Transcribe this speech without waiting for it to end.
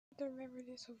remember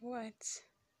this of what?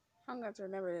 I'm going to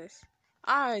remember this.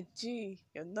 Ah, gee,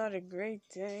 another great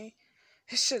day.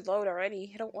 It should load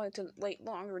already. I don't want it to wait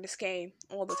longer in this game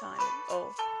all the time.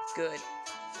 Oh, good.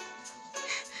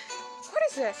 What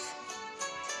is this?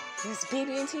 This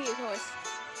BB&T, of course.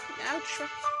 Now,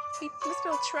 we must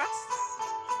build trust.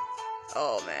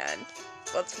 Oh, man.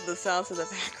 What's the sounds in the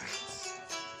background?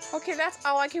 Okay, that's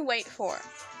all I can wait for.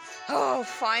 Oh,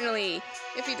 finally.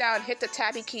 If you doubt, hit the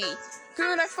tabby key.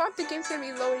 Good, I thought the game's gonna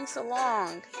be loading so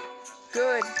long.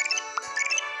 Good.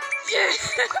 Yeah!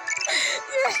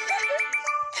 Yeah!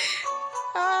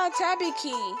 Ah, tabby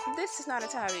key. This is not a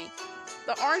tabby.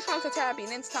 The orange one's a tabby,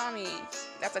 and then it's Tommy.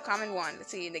 That's a common one to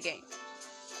see in the game.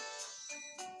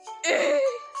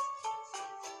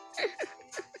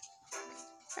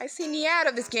 I've seen the ad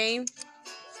of this game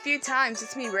a few times.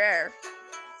 It's me rare.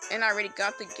 And I already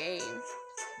got the game.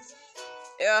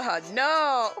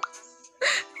 No!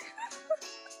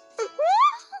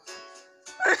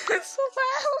 It's so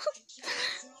loud!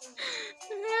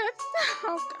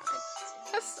 Oh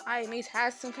god. That's Siamese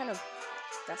has some kind of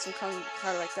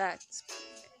color like that.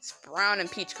 It's brown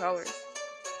and peach colors.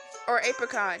 Or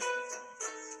apricot.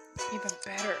 Even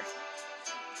better.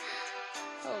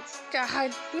 Oh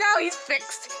god. Now he's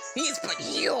fixed! He's been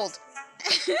healed!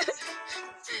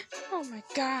 Oh my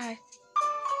god.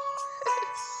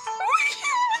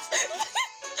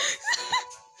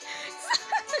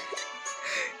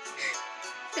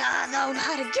 No,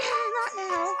 not again, not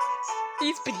now.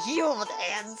 He's been healed with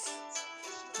hands.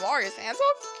 Warrior's hands,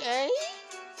 okay.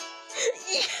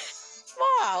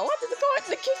 Wow, what did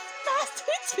the cake's fast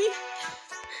hits me?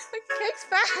 The cake's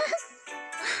fast.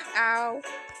 Ow.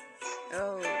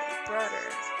 Oh, brother.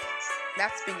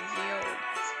 That's been healed.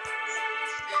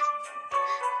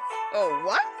 Oh,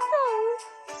 what?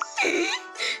 No.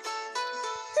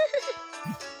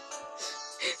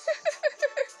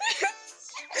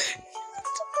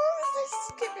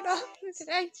 Skip it off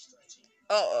today.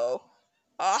 Uh-oh.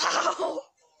 Oh.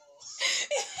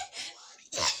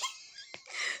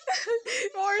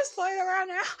 Mario's flying around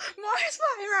now. Mario's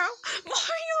flying around.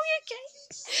 Mario, you okay?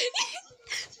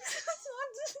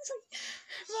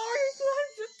 Mario's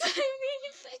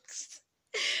being fixed.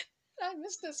 I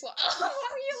missed this one. Oh,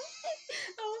 Mario.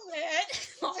 Oh, man.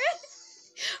 Mario.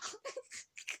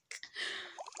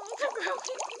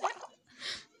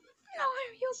 No,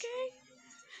 are you okay?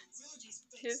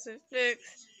 Here's a fix.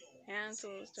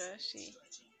 Hansel's trashy.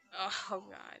 Oh,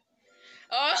 God.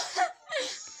 Oh,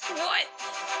 what?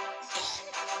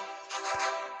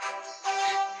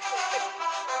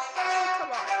 Oh,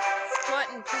 come on.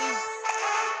 Button, please.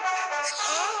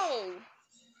 Oh.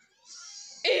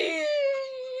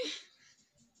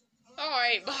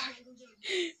 Alright, bye.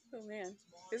 Oh, man.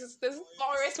 This is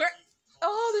Mario, I swear.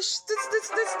 Oh,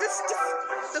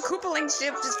 the Koopaling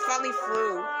ship just finally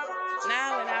flew.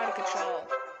 Now and out of control.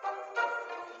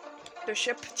 The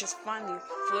ship just finally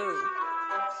flew.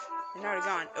 And now they're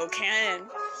gone. Oh, cannon.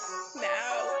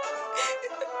 Now.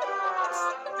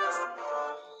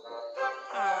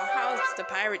 How's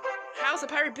the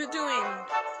pirate doing?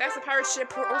 That's the pirate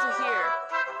ship over here.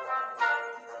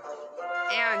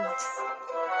 And,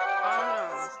 oh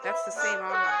no, that's the same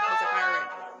armor as the pirate.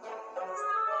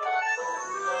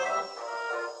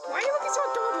 Why are you looking so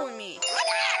adorable with me? I'm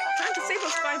trying to save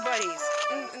those 5 buddies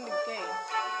in the game.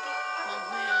 Oh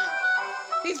man.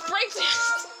 These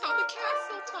breakdances on the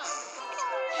castle top.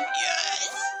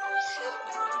 Yes!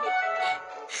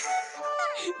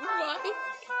 Why?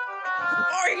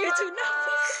 Mario, you do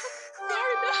nothing.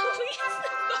 Mario, no, please.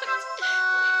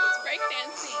 It's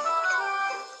breakdancing.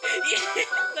 Yeah,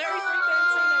 Larry's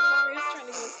breakdancing and Mario's trying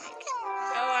to go sneak.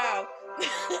 Oh wow.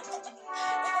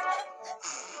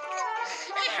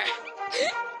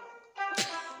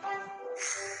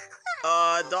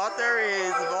 Doctor,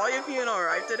 is volume feeling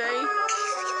alright today?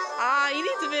 He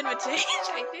needs a bit of a change,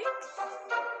 I think.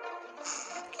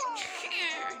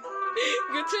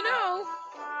 Good to know.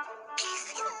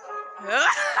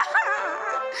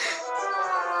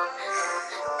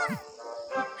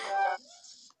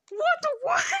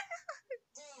 What?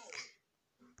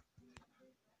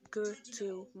 Good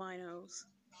to my nose.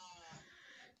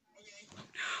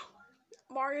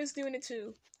 Mario's doing it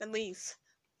too, at least.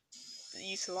 I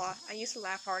used to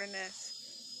laugh hard in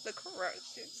this. The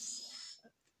corrosives.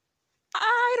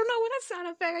 I don't know what that sound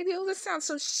effect I do. This sounds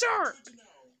so sharp.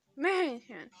 Man.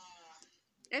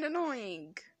 And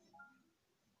annoying.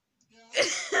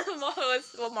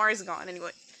 Well, Mario's gone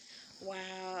anyway.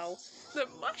 Wow. The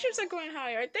mushrooms are going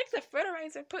higher. I think the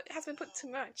fertilizer has been put too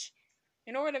much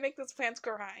in order to make those plants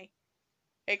grow high.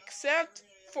 Except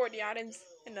for the items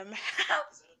in the map.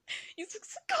 You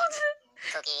go to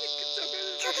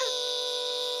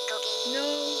No,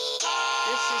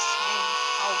 this is strange.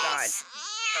 Oh god.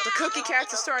 The cookie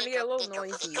cats are starting to get a little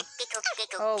noisy.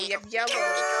 Oh, we have yellow.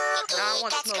 Now I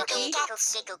want Smokey.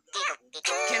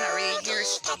 Can I really hear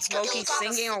Smokey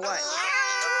singing or what?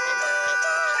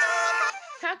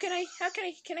 Can I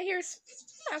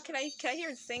hear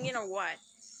it singing or what?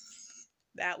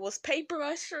 That was Paper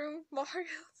Mushroom, Mario.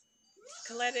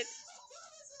 Collect it.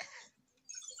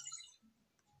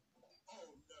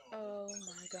 Oh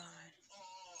my god.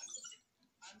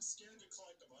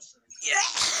 Yeah,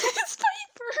 it's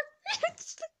paper.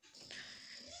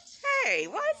 Hey,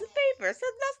 why is it paper?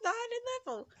 That's not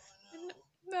a level.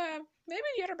 Maybe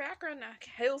the other background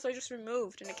hills are just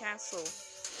removed in the castle.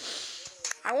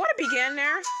 I want to begin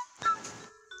there,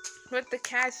 but the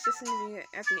cat's just in the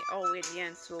at the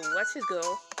end. So let's just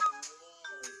go.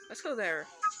 Let's go there.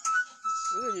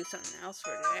 We're gonna do something else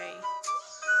for today.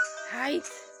 Height.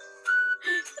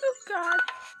 Oh god.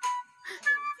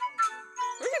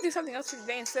 We're gonna do something else for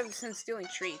today instead of stealing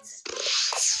treats.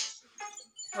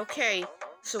 Okay,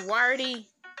 so Wardy,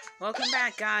 welcome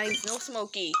back, guys. No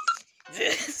Smokey.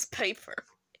 This paper.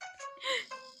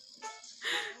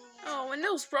 Oh, and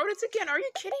those rodents again. Are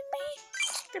you kidding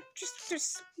me?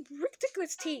 There's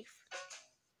ridiculous teeth.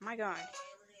 My god.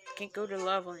 Can't go to the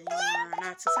level anymore.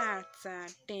 That's a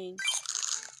sad thing.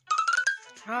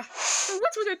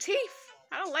 What's with their teeth?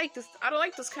 I don't like this. I don't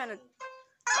like this rodents.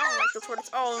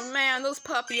 Oh man, those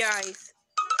puppy eyes.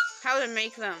 How to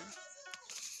make them?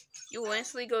 You will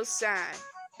instantly go sad,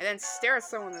 and then stare at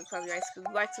someone with puppy eyes.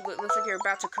 Looks like you're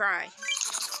about to cry.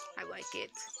 I like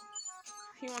it.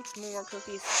 He wants more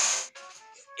cookies.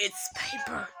 It's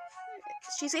paper.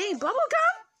 She's eating bubble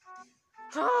gum?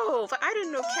 Oh, I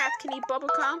didn't know cats can eat bubble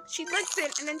gum. She licks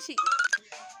it, and then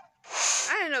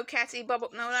I didn't know cats eat bubble.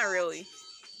 No, not really.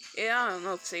 Yeah, I don't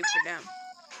know if it's safe for them.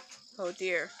 Oh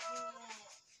dear.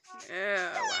 Yeah,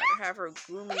 I want to have her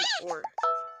gloomy or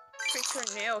fix her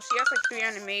nails. She has like 3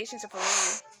 animations of her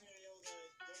own.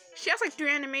 She has like 3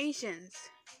 animations.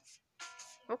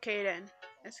 Okay then.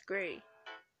 That's great.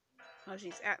 Oh,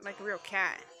 she's acting like a real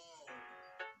cat.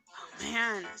 Oh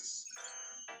man.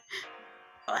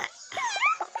 What? Is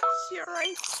she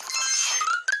alright?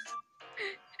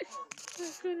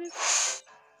 Oh goodness.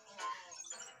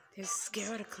 They're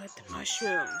scared to collect the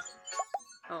mushroom.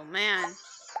 Oh man.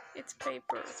 It's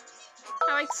paper.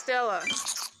 I like Stella.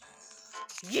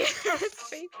 Yeah, it's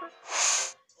paper.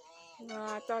 No,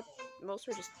 I thought most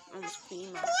were just almost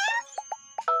female.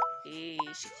 Hey,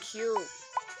 she's cute.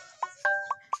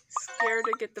 Scared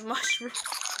to get the mushroom.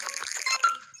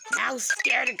 Now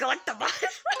scared to collect the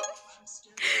mushroom.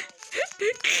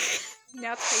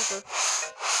 Now it's paper.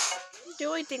 The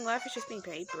only thing left is just being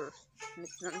paper. And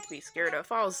it's nothing to be scared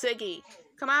of. Oh, Ziggy.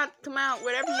 Come out,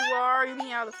 wherever you are, you'll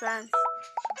be out of the fence.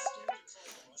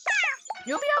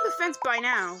 You'll be out of the fence by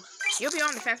now. You'll be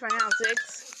on the fence by now,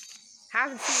 Ziggs.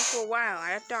 Haven't seen you for a while.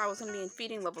 I thought I was gonna be in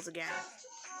feeding levels again.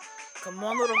 Come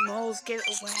on, little moles, get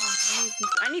away.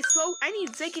 I need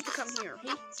Ziggy to come here.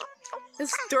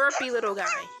 This derpy little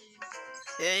guy.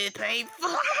 Hey,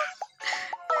 painful.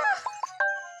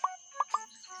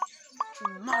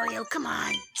 Mario, come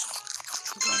on.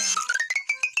 Get him.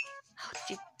 How did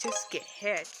you just get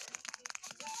hit?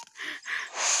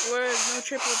 Where's no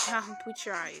triple jump? We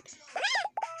tried.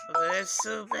 That's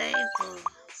so painful.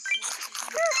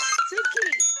 Ziggy!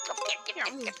 You're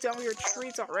almost done with your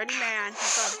treats already, man. I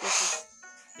thought this is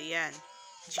the end.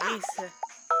 Jeez.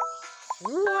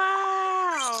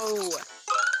 Wow!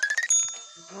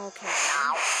 Okay.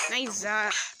 Nice.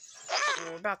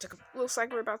 Looks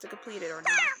like we're about to complete it or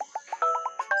not.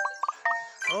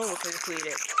 Oh, we're gonna complete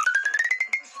it.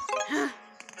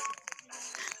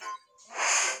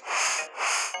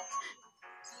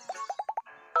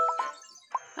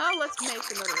 Oh, let's make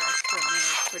another extra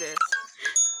minute for this.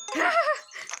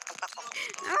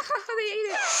 Oh, they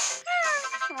ate it.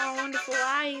 Oh, wonderful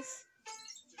eyes.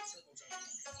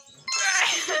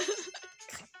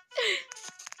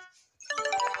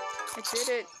 I did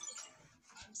it.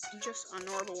 Just a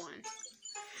normal one.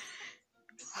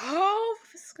 Oh,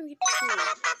 this is gonna get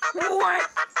cool. What?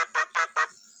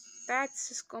 That's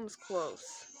just almost close.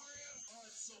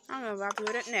 I don't know about to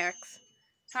do that next.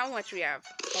 How much we have?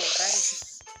 Oh, that is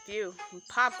just a few. And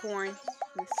popcorn on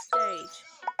the stage.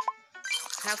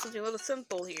 Have something a little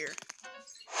simple here.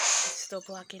 It's still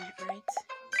blocking it, right?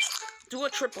 Do a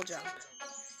triple jump.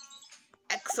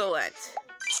 Excellent.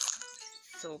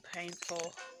 So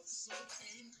painful.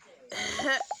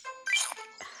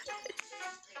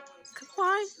 Come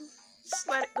on. Just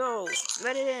let it go.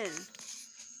 Let it in.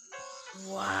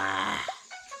 Wow.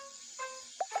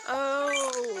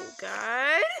 Oh,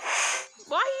 God.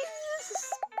 Why is this?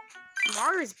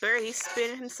 Mario's barely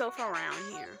spinning himself around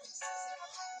here.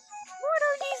 What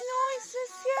are these noises?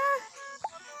 Yeah.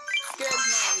 Good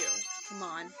Mario. Come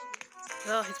on.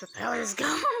 Oh, his propeller's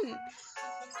gone.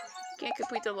 Can't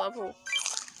complete the level.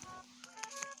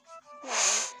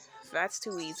 Oh, that's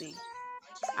too easy.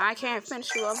 I can't finish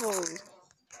the level.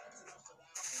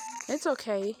 It's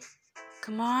okay.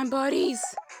 Come on, buddies.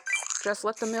 Just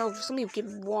let me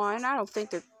give one. I don't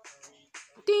think that.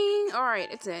 Ding!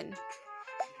 Alright, it's in.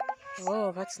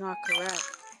 Oh, that's not correct.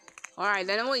 Alright,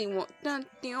 then only one.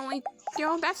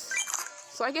 That's.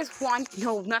 So I guess one.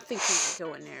 No, nothing can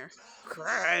go in there.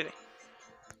 Good.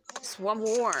 Just one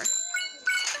more.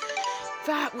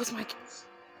 That was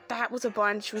a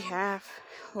bunch we have.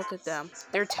 Look at them.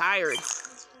 They're tired.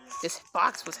 This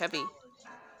box was heavy.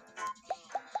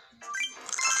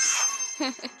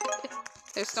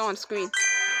 They're still on screen.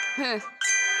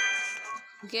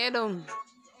 Get them.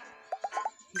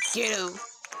 Get them.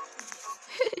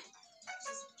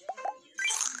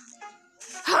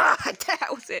 That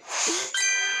was it.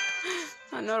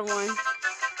 Another one.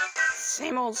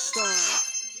 Same old story.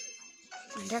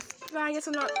 I guess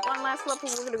one last level.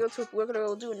 We're gonna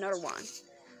go do another one.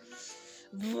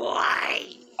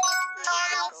 Why?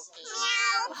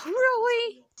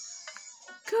 Really?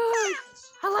 Good.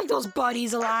 I like those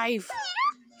buddies alive.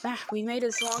 We made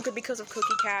it longer because of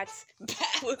Cookie Cats.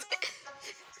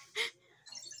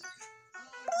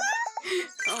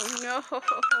 Oh no.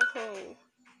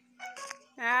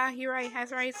 You're right.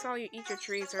 That's right. I saw you eat your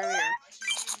trees earlier.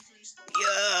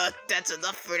 Yeah, that's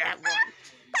enough for that one.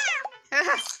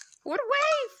 What a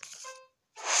wave!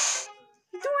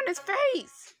 He's doing his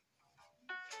face.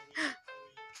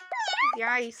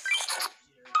 Nice.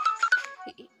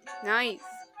 Nice.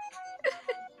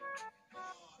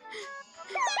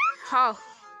 Oh.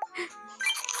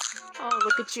 Oh,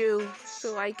 look at you.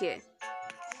 Still like it.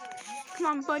 Come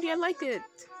on, buddy. I like it.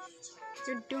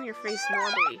 You're doing your face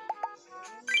normally.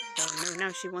 Oh, no,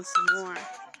 now she wants some more.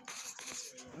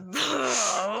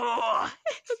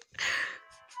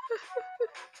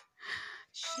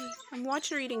 I'm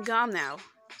watching her eating gum now.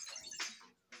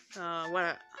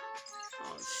 What?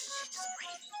 Oh,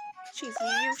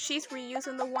 she's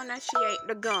reusing the one that she ate,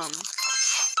 the gum.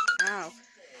 Ow.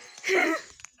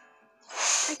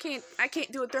 I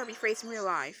can't do a derby face in real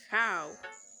life. How?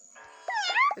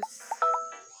 It's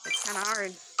kind of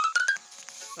hard.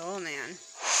 Oh man.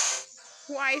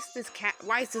 Why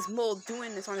is this mole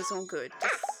doing this on his own good?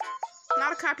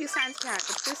 Not a copy of Sans Cat,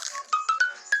 but this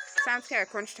Sans Cat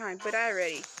Crunch Time. But I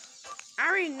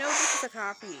already know this is a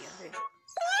copy of it.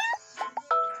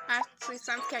 Actually,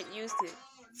 Sans Cat used it.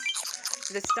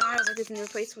 The styles I didn't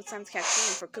replace with Sans Cat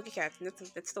game for Cookie Cats, and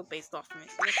that's still based off from it.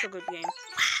 And it's a good game.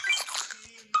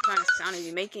 What kind of sound are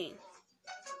you making?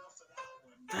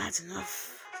 That's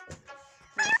enough.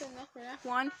 That's enough for that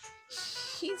one.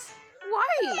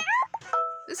 Why?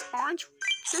 This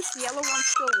yellow one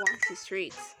still wants his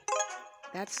treats.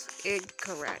 That's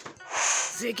incorrect.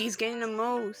 Ziggy's getting the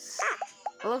most.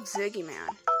 I love Ziggy,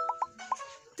 man.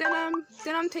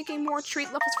 Then I'm taking more treat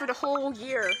levels for the whole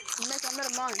year. Make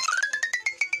another month.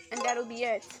 And that'll be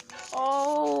it.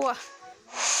 Oh,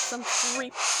 some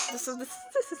creep. This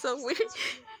is so weird.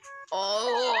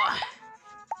 Oh,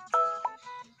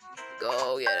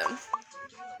 go get him.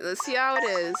 Let's see how it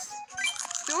is.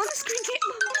 Still on the screen, can't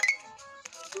move.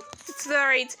 It's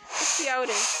alright. Let's see how it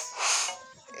is.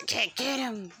 I can't get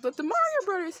him. But the Mario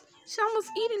Brothers, she's almost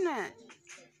eating that.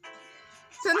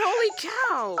 Then holy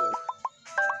cow!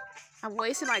 I'm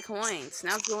wasting my coins.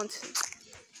 Now it's going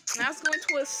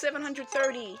to a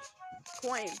 730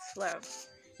 coins left.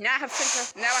 Now I have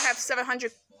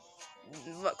 700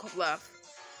 left.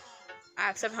 I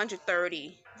have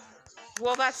 730.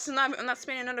 Well, I'm not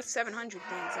spending another 700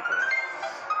 things.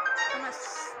 I'm not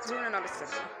doing another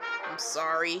 70. I'm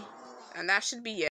sorry. And that should be it.